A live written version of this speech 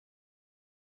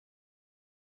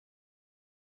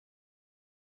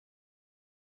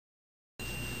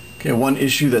Okay, one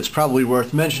issue that's probably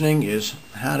worth mentioning is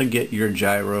how to get your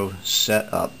gyro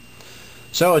set up.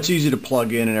 So it's easy to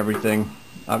plug in and everything.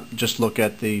 Just look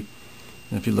at if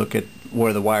you look at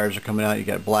where the wires are coming out, you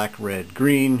got black, red,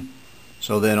 green.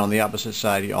 So then on the opposite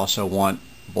side you also want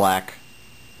black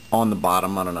on the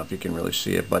bottom. I don't know if you can really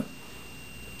see it, but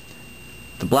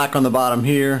the black on the bottom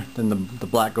here, then the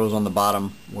black goes on the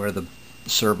bottom where the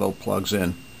servo plugs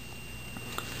in.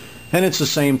 And it's the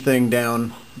same thing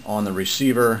down on the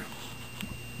receiver.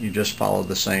 You just follow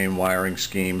the same wiring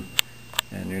scheme,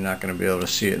 and you're not going to be able to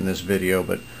see it in this video,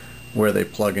 but where they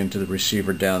plug into the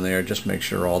receiver down there, just make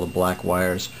sure all the black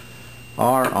wires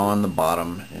are on the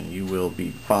bottom and you will be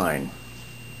fine.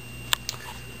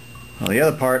 Well, the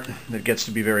other part that gets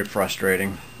to be very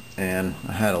frustrating, and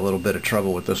I had a little bit of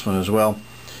trouble with this one as well,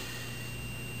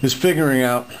 is figuring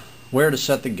out where to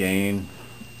set the gain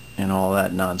and all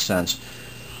that nonsense.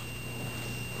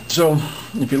 So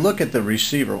if you look at the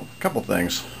receiver, a couple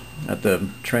things at the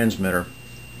transmitter,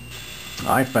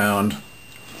 I found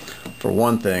for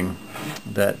one thing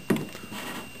that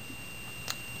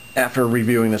after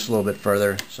reviewing this a little bit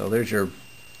further, so there's your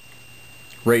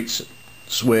rate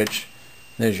switch,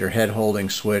 there's your head holding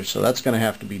switch, so that's going to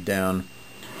have to be down.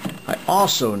 I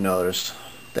also noticed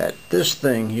that this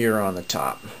thing here on the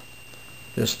top,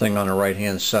 this thing on the right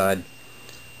hand side,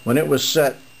 when it was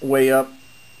set way up,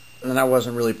 and I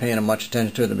wasn't really paying much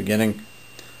attention to it at the beginning,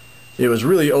 it was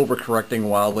really overcorrecting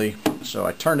wildly, so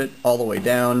I turned it all the way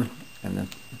down and it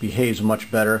behaves much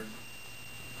better.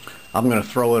 I'm going to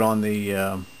throw it on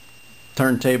the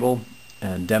turntable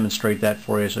and demonstrate that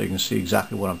for you so you can see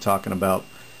exactly what I'm talking about,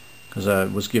 because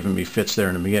it was giving me fits there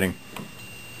in the beginning.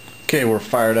 Okay, we're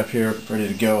fired up here, ready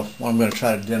to go. What I'm going to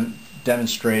try to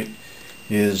demonstrate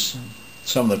is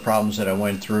some of the problems that I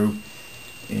went through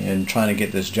in trying to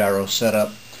get this gyro set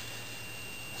up.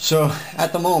 So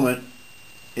at the moment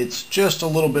it's just a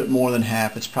little bit more than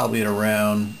half. It's probably at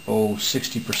around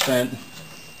 60%.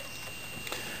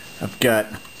 I've got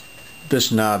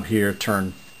this knob here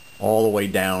turned all the way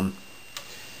down.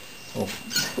 We'll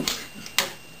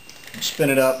spin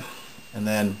it up and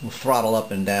then we'll throttle up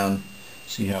and down,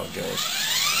 see how it goes.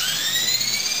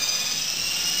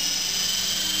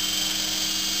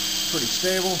 Pretty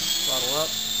stable. Throttle up,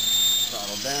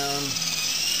 throttle down.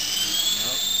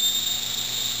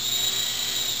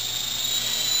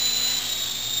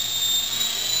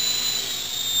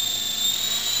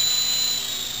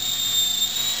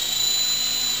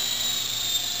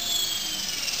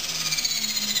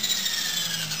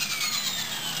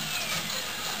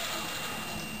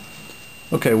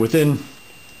 Okay, within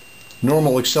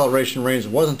normal acceleration range,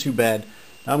 it wasn't too bad.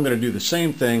 Now I'm going to do the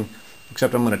same thing,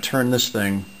 except I'm going to turn this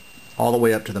thing all the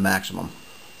way up to the maximum.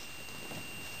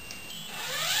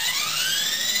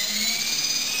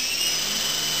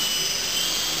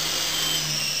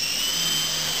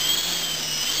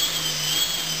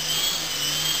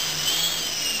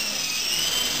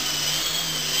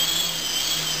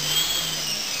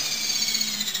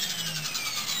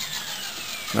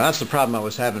 Now that's the problem I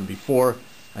was having before.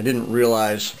 I didn't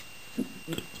realize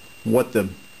what the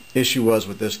issue was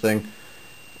with this thing.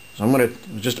 So I'm going to,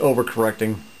 just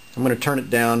overcorrecting. I'm going to turn it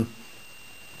down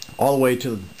all the way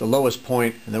to the lowest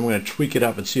point, and then I'm going to tweak it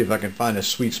up and see if I can find a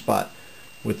sweet spot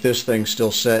with this thing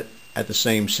still set at the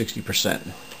same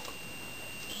 60%.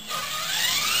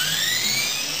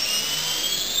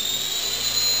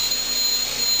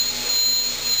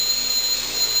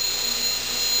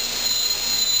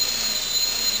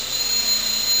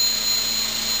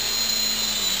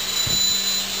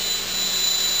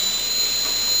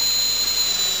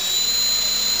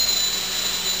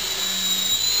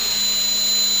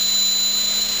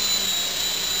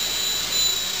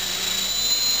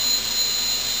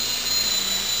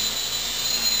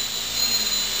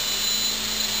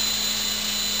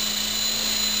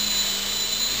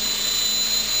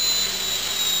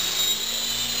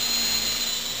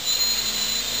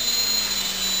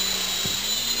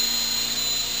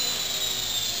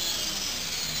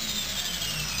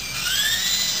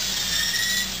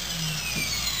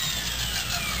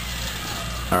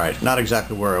 Alright, not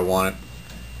exactly where I want it.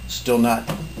 Still not.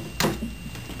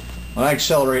 When I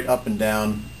accelerate up and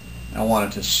down, I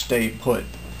want it to stay put.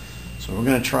 So we're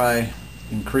going to try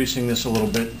increasing this a little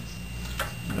bit.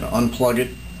 I'm going to unplug it.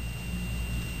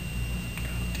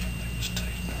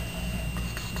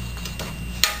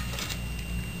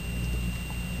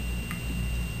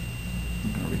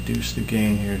 I'm going to reduce the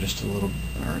gain here just a little,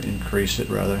 or increase it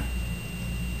rather.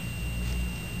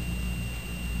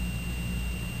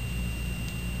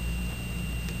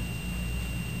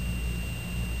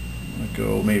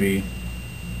 Go maybe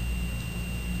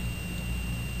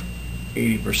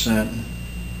 80%.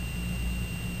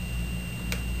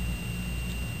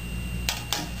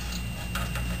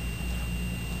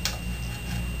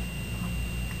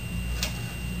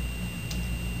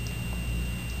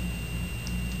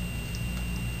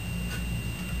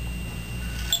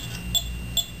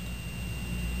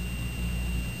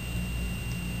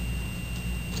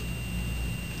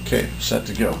 Okay, set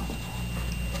to go.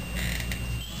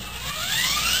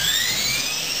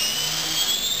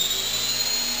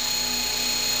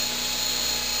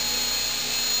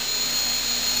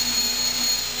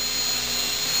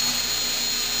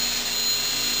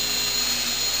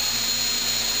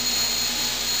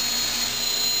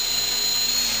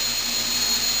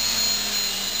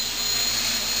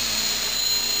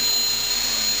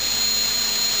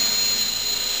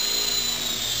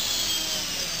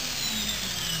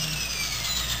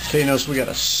 Okay, notice we got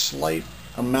a slight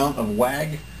amount of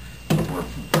wag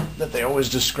that they always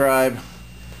describe,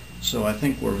 so I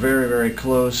think we're very, very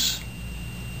close.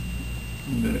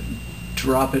 I'm going to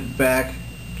drop it back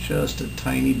just a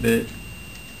tiny bit.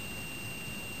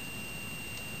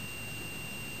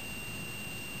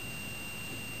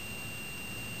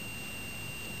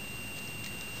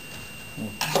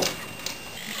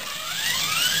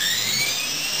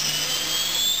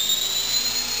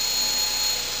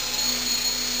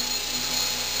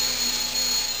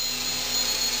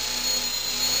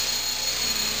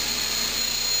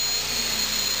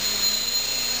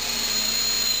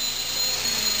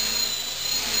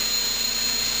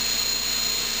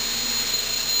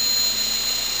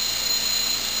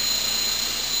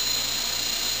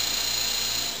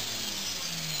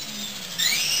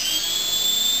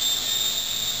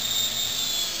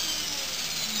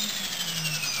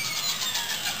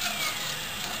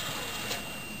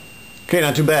 Okay,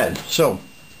 not too bad. So,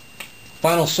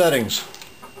 final settings.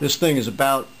 This thing is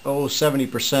about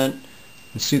 70%.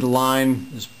 You see the line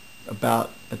is about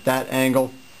at that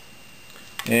angle.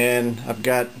 And I've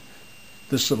got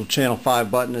this little channel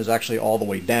 5 button is actually all the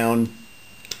way down.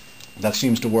 That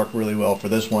seems to work really well for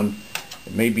this one.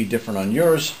 It may be different on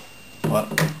yours, but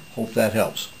hope that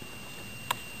helps.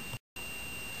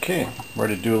 Okay,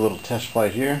 ready to do a little test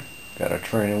flight here. Got our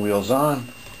training wheels on.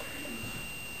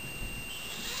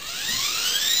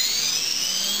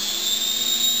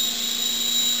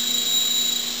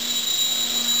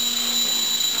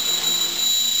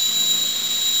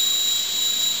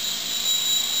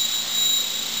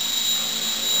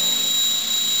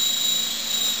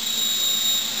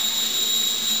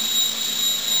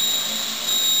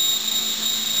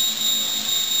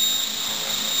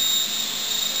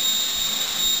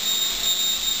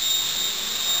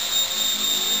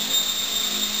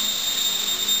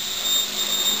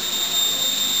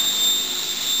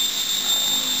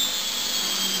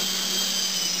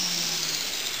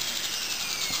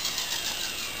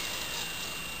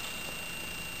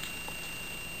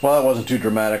 Well, that wasn't too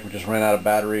dramatic. We just ran out of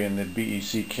battery and the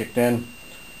BEC kicked in.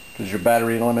 This is your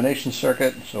battery elimination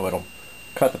circuit, so it'll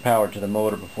cut the power to the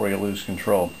motor before you lose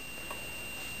control.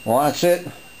 Well, that's it.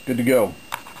 Good to go.